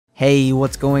Hey,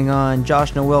 what's going on?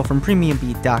 Josh Noel from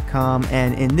PremiumBeat.com,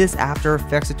 and in this After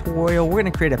Effects tutorial, we're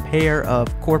going to create a pair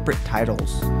of corporate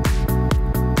titles.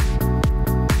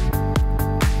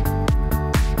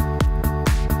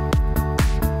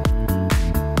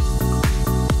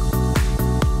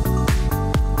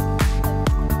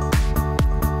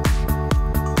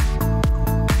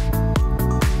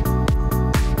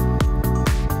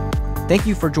 Thank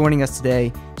you for joining us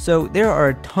today. So there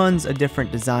are tons of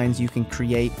different designs you can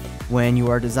create when you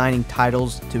are designing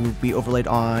titles to be overlaid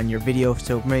on your video.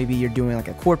 So maybe you're doing like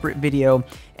a corporate video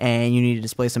and you need to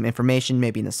display some information,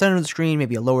 maybe in the center of the screen,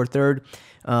 maybe a lower third.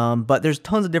 But there's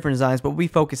tons of different designs, but we'll be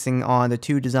focusing on the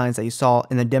two designs that you saw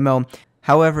in the demo.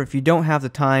 However, if you don't have the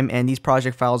time and these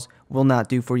project files will not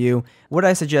do for you, what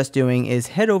I suggest doing is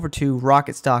head over to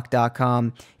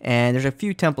rocketstock.com, and there's a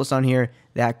few templates on here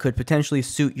that could potentially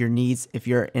suit your needs if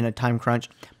you're in a time crunch.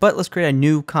 But let's create a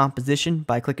new composition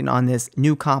by clicking on this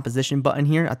new composition button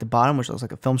here at the bottom, which looks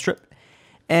like a film strip.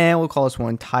 And we'll call this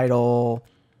one title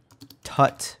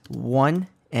Tut 1.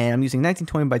 And I'm using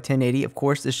 1920 by 1080. Of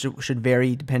course, this should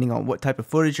vary depending on what type of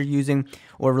footage you're using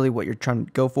or really what you're trying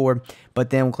to go for. But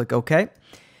then we'll click OK.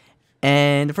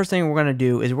 And the first thing we're going to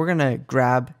do is we're going to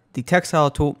grab the text style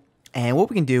tool. And what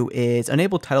we can do is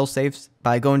enable title saves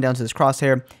by going down to this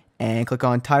crosshair and click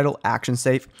on title action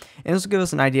save. And this will give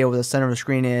us an idea where the center of the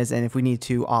screen is and if we need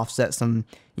to offset some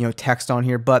text on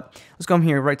here. But let's come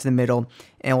here right to the middle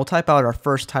and we'll type out our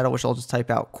first title, which I'll just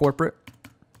type out corporate.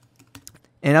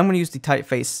 And I'm going to use the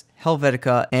typeface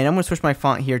Helvetica, and I'm going to switch my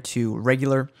font here to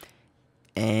regular.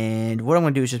 And what I'm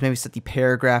going to do is just maybe set the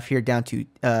paragraph here down to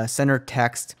center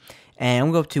text. And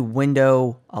I'm going to go up to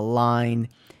window, align,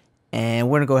 and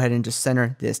we're going to go ahead and just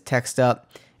center this text up.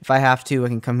 If I have to, I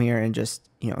can come here and just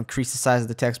increase the size of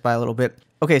the text by a little bit.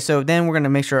 Okay, so then we're going to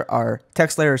make sure our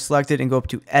text layer is selected and go up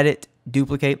to edit,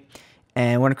 duplicate.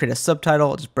 And we're going to create a subtitle.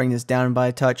 I'll just bring this down by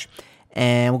a touch.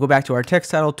 And we'll go back to our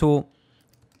text title tool.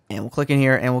 And we'll click in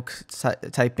here and we'll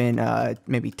type in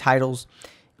maybe titles.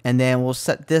 And then we'll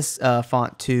set this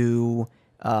font to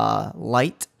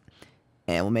light.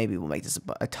 And we'll make this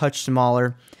a touch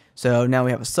smaller. So now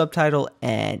we have a subtitle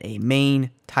and a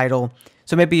main title.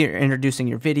 So maybe you're introducing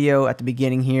your video at the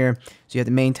beginning here. So you have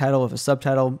the main title with a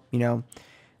subtitle,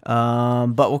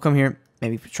 But we'll come here,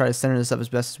 maybe try to center this up as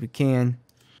best as we can.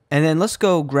 And then let's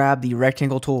go grab the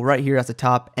rectangle tool right here at the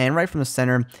top, and right from the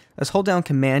center, let's hold down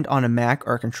Command on a Mac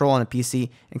or Control on a PC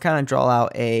and kind of draw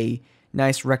out a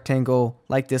nice rectangle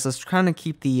like this. Let's kind of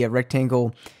keep the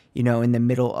rectangle, in the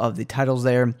middle of the titles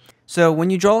there. So when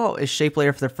you draw a shape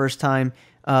layer for the first time,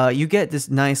 you get this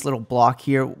nice little block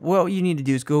here. What you need to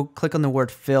do is go click on the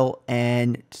word fill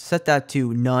and set that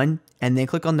to none, and then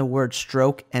click on the word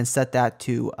stroke and set that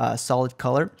to solid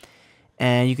color.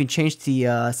 And you can change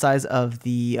the size of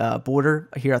the border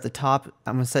here at the top.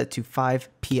 I'm going to set it to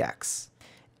 5px.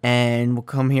 And we'll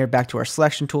come here back to our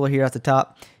selection tool here at the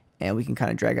top. And we can kind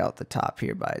of drag out the top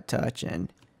here by a touch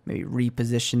and maybe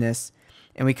reposition this.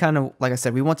 And we kind of, like I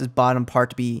said, we want this bottom part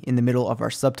to be in the middle of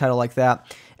our subtitle like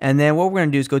that. And then what we're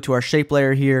going to do is go to our shape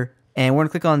layer here. And we're going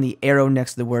to click on the arrow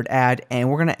next to the word add. And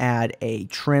we're going to add a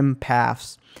trim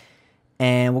paths.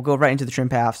 And we'll go right into the trim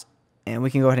paths. And we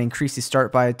can go ahead and increase the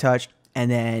start by a touch. And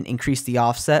then increase the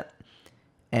offset,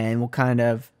 and we'll kind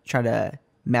of try to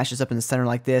match this up in the center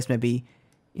like this. Maybe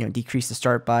decrease the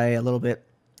start by a little bit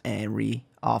and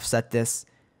re-offset this.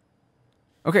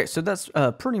 Okay, so that's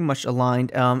pretty much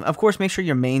aligned. Of course, make sure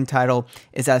your main title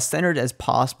is as centered as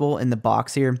possible in the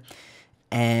box here,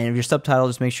 and your subtitle,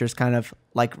 just make sure it's kind of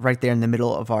like right there in the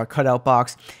middle of our cutout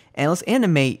box. And let's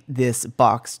animate this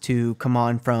box to come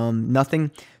on from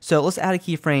nothing. So let's add a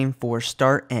keyframe for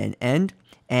start and end.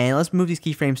 And let's move these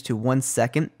keyframes to 1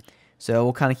 second. So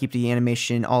we'll kind of keep the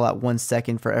animation all at 1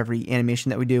 second for every animation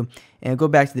that we do. And we'll go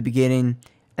back to the beginning.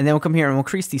 And then we'll come here and we'll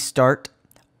increase the start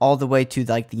all the way to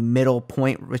like the middle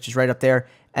point, which is right up there.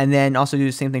 And then also do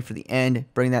the same thing for the end.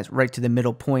 Bring that right to the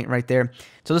middle point right there.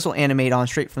 So this will animate on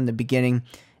straight from the beginning.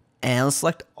 And let's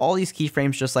select all these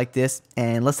keyframes just like this.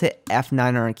 And let's hit F9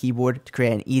 on our keyboard to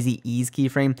create an easy ease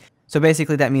keyframe. So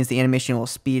basically that means the animation will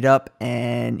speed up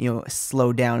and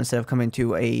slow down instead of coming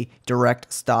to a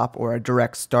direct stop or a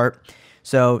direct start.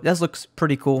 So that looks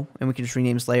pretty cool, and we can just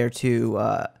rename this layer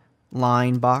to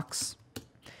line box.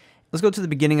 Let's go to the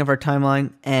beginning of our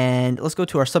timeline, and let's go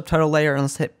to our subtitle layer, and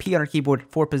let's hit P on our keyboard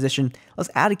for position. Let's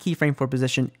add a keyframe for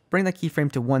position, bring that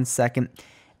keyframe to 1 second,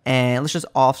 and let's just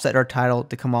offset our title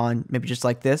to come on maybe just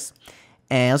like this.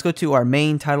 And let's go to our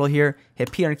main title here,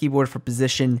 hit P on our keyboard for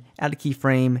position, add a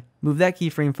keyframe, move that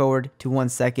keyframe forward to 1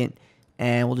 second,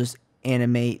 and we'll just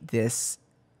animate this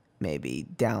maybe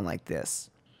down like this.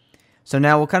 So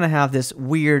now we'll kind of have this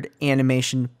weird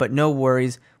animation, but no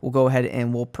worries. We'll go ahead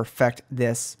and we'll perfect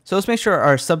this. So let's make sure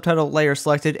our subtitle layer is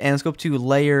selected, and let's go up to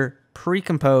layer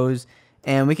pre-compose,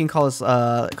 and we can call this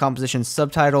composition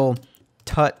subtitle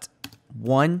tut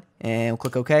 1, and we'll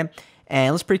click OK.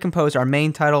 And let's pre-compose our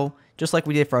main title just like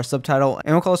we did for our subtitle,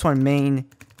 and we'll call this one main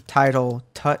title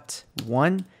tut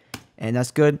 1, and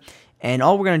that's good. And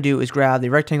all we're going to do is grab the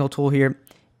rectangle tool here,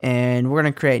 and we're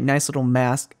going to create a nice little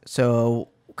mask. So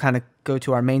we'll kind of go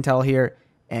to our main title here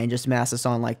and just mask this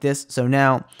on like this. So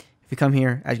now if you come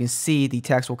here, as you can see, the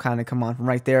text will kind of come on from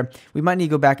right there. We might need to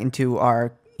go back into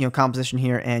our composition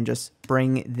here and just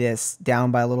bring this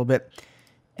down by a little bit,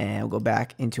 and we'll go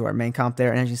back into our main comp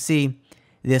there, and as you see,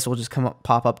 this will just come up,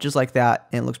 pop up just like that,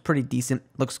 and it looks pretty decent,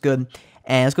 looks good.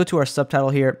 And let's go to our subtitle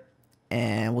here,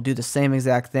 and we'll do the same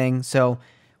exact thing. So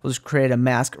we'll just create a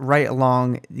mask right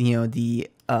along the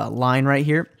line right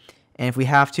here, and if we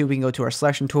have to, we can go to our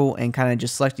selection tool and kind of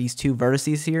just select these two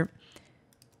vertices here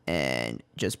and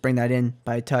just bring that in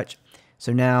by a touch.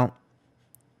 So now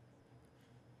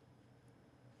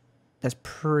that's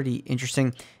pretty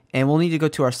interesting. And we'll need to go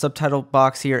to our subtitle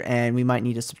box here, and we might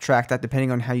need to subtract that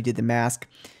depending on how you did the mask.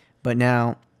 But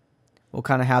now we'll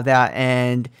kind of have that,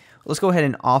 and let's go ahead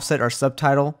and offset our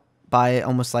subtitle by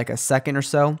almost like a second or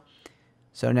so.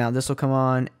 So now this will come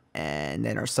on, and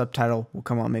then our subtitle will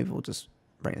come on. Maybe we'll just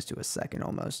bring this to a second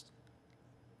almost.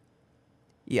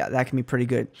 Yeah, that can be pretty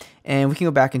good. And we can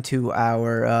go back into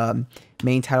our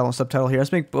main title and subtitle here.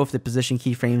 Let's make both the position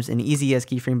keyframes an easy as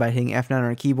keyframe by hitting F9 on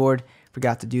our keyboard.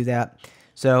 Forgot to do that.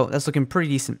 So that's looking pretty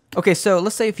decent. Okay, so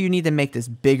let's say if you need to make this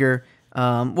bigger,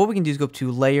 what we can do is go up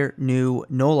to Layer, New,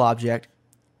 Null Object,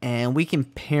 and we can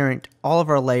parent all of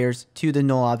our layers to the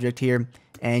null object here,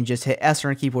 and just hit S on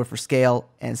our keyboard for scale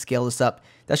and scale this up.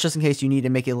 That's just in case you need to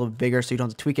make it a little bit bigger so you don't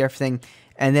have to tweak everything.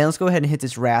 And then let's go ahead and hit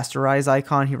this rasterize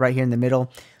icon here, right here in the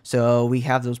middle, so we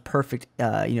have those perfect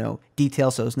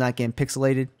details so it's not getting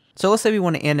pixelated. So let's say we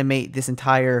want to animate this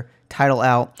entire title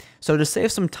out. So to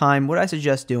save some time, what I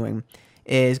suggest doing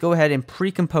is go ahead and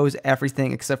pre-compose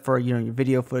everything except for your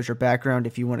video footage or background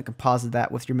if you want to composite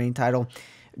that with your main title.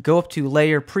 Go up to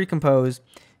Layer, Pre-compose,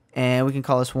 and we can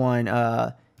call this one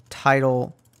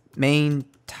title, main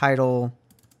title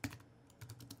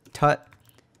tut,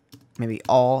 maybe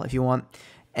all if you want.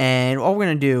 And all we're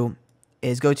going to do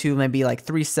is go to maybe like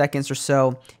 3 seconds or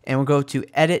so, and we'll go to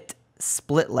Edit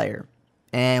Split Layer,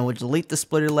 and we'll delete the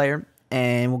splitter layer,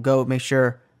 and we'll go make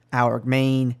sure our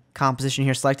main composition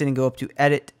here selected and go up to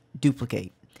Edit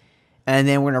Duplicate. And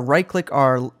then we're going to right click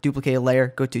our duplicated layer,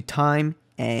 go to Time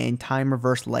and Time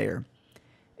Reverse Layer.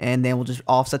 And then we'll just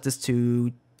offset this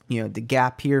to the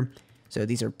gap here. So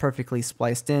these are perfectly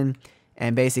spliced in,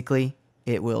 and basically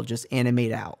it will just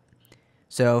animate out.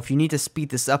 So if you need to speed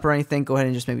this up or anything, go ahead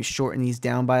and just maybe shorten these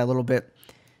down by a little bit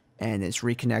and just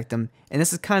reconnect them. And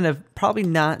this is kind of probably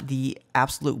not the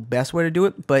absolute best way to do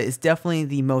it, but it's definitely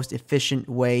the most efficient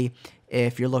way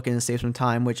if you're looking to save some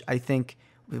time, which I think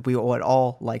we would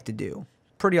all like to do.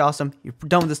 Pretty awesome. You're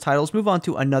done with this title. Let's move on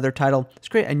to another title. Let's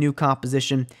create a new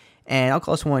composition, and I'll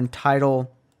call this one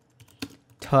Title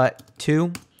Tut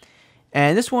 2.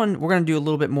 And this one, we're going to do a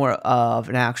little bit more of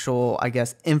an actual, I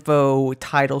guess, info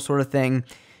title sort of thing.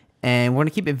 And we're going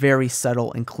to keep it very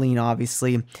subtle and clean,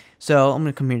 obviously. So I'm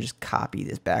going to come here and just copy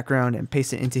this background and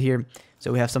paste it into here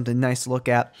so we have something nice to look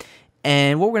at.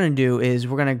 And what we're going to do is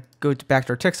we're going to go back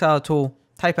to our text style tool,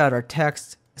 type out our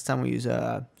text. This time we use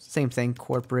same thing,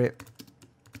 corporate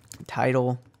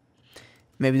title.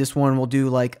 Maybe this one will do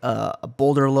like a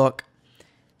bolder look.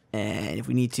 And if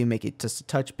we need to, make it just a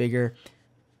touch bigger.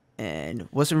 And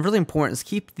what's really important is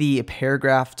keep the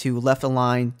paragraph to left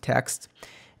align text.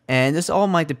 And this all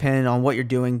might depend on what you're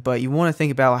doing, but you want to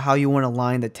think about how you want to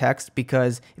align the text,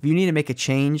 because if you need to make a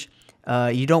change,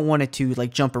 you don't want it to like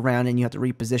jump around and you have to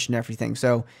reposition everything.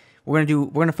 So we're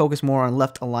gonna focus more on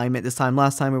left alignment this time.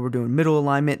 Last time we were doing middle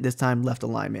alignment, this time left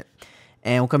alignment.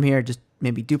 And we'll come here, just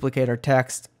maybe duplicate our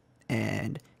text,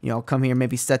 and come here,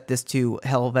 maybe set this to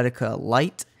Helvetica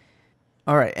Light.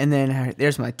 All right, and then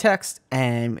there's my text,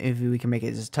 and if we can make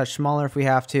it just a touch smaller if we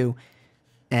have to.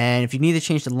 And if you need to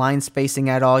change the line spacing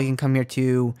at all, you can come here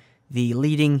to the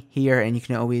leading here, and you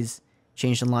can always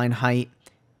change the line height,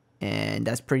 and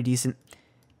that's pretty decent.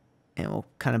 And we'll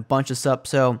kind of bunch this up,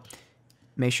 so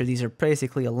make sure these are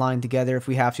basically aligned together. If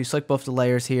we have to, select both the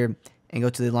layers here and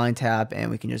go to the Align tab, and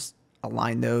we can just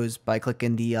align those by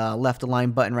clicking the left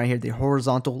align button right here, the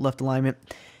horizontal left alignment.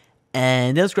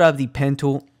 And then let's grab the pen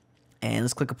tool, and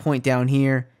let's click a point down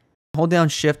here. Hold down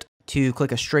Shift to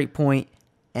click a straight point,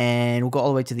 and we'll go all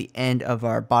the way to the end of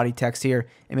our body text here,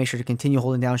 and make sure to continue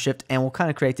holding down Shift, and we'll kind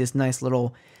of create this nice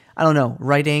little, I don't know,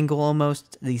 right angle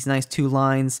almost, these nice two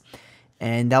lines,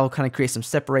 and that will kind of create some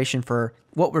separation for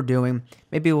what we're doing.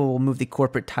 Maybe we'll move the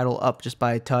corporate title up just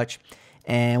by a touch,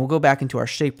 and we'll go back into our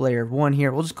shape layer 1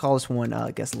 here. We'll just call this one, I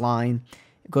guess, line.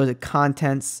 Go to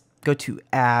contents, go to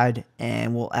add,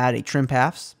 and we'll add a trim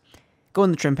paths. Go in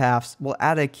the trim paths, we'll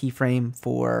add a keyframe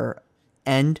for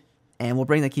end, and we'll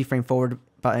bring the keyframe forward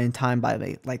in time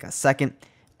by like a second,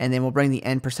 and then we'll bring the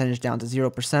end percentage down to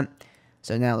 0%.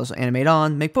 So now this will animate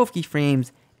on. Make both keyframes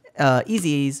easy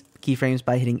ease keyframes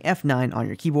by hitting F9 on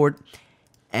your keyboard.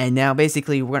 And now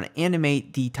basically we're going to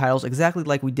animate the titles exactly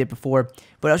like we did before,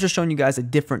 but I was just showing you guys a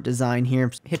different design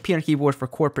here. Hit P on your keyboard for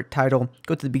corporate title,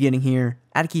 go to the beginning here,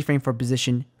 add a keyframe for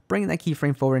position, bring that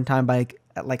keyframe forward in time by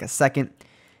like a second,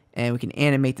 and we can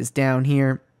animate this down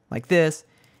here like this.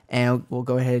 And we'll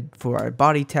go ahead for our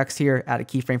body text here, add a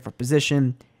keyframe for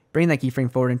position, bring that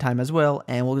keyframe forward in time as well,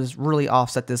 and we'll just really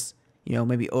offset this, you know,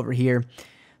 maybe over here.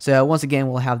 So once again,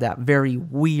 we'll have that very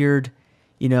weird,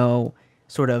 you know,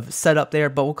 sort of setup there,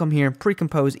 but we'll come here and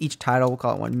pre-compose each title. We'll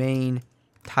call it one main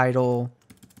title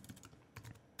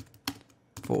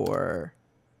for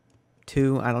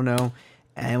 2, I don't know,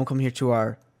 and we'll come here to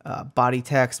our body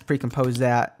text, pre-compose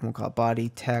that, and we'll call it body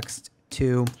text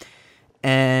 2.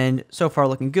 And so far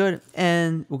looking good,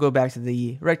 and we'll go back to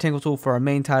the rectangle tool for our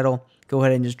main title. Go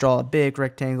ahead and just draw a big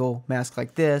rectangle mask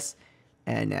like this,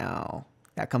 and now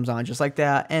that comes on just like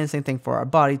that. And same thing for our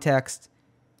body text,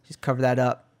 just cover that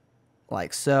up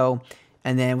like so.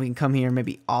 And then we can come here and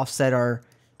maybe offset our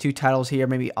 2 titles here,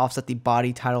 maybe offset the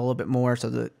body title a little bit more so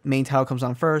the main title comes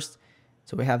on first.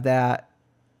 So we have that,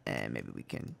 and maybe we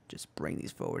can just bring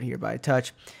these forward here by a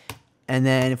touch. And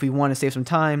then if we want to save some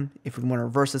time, if we want to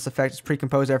reverse this effect, just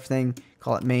pre-compose everything,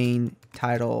 call it main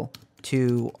title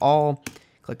to all,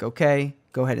 click OK,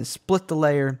 go ahead and split the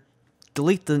layer,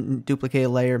 delete the duplicated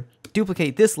layer,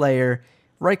 duplicate this layer,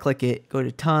 right click it, go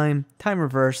to time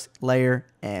reverse layer,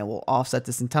 and we'll offset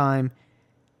this in time.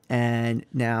 And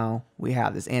now we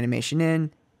have this animation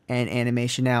in and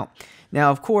animation out.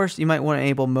 Now, of course, you might want to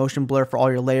enable motion blur for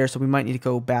all your layers, so we might need to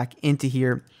go back into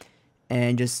here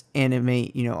and just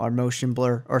animate, you know, our motion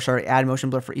blur, or sorry, add motion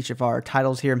blur for each of our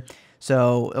titles here.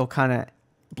 So it'll kind of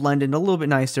blend in a little bit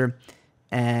nicer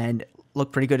and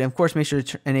look pretty good. And of course, make sure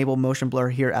to enable motion blur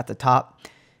here at the top.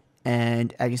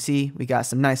 And as you see, we got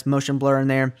some nice motion blur in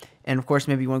there. And of course,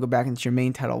 maybe you want to go back into your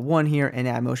main title 1 here and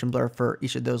add motion blur for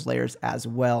each of those layers as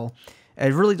well.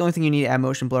 And really, the only thing you need to add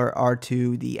motion blur are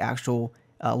to the actual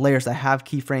layers that have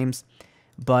keyframes.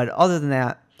 But other than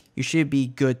that, you should be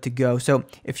good to go. So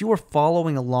if you were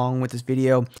following along with this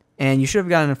video, and you should have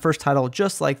gotten a first title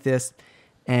just like this,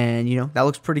 and you know, that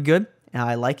looks pretty good, and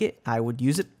I like it, I would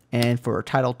use it. And for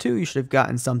title 2, you should have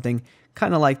gotten something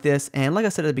kind of like this. And like I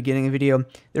said at the beginning of the video,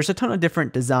 there's a ton of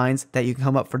different designs that you can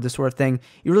come up for this sort of thing.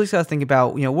 You really got to think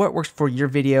about, you know, what works for your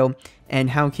video and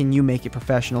how can you make it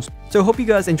professional. So hope you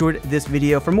guys enjoyed this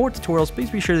video. For more tutorials, please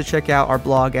be sure to check out our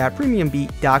blog at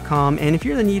PremiumBeat.com. And if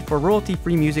you're in the need for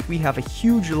royalty-free music, we have a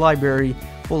huge library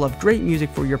full of great music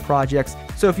for your projects.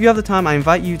 So if you have the time, I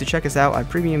invite you to check us out at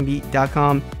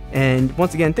PremiumBeat.com. And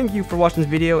once again, thank you for watching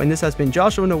this video. And this has been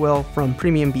Joshua Noel from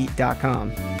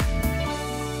PremiumBeat.com.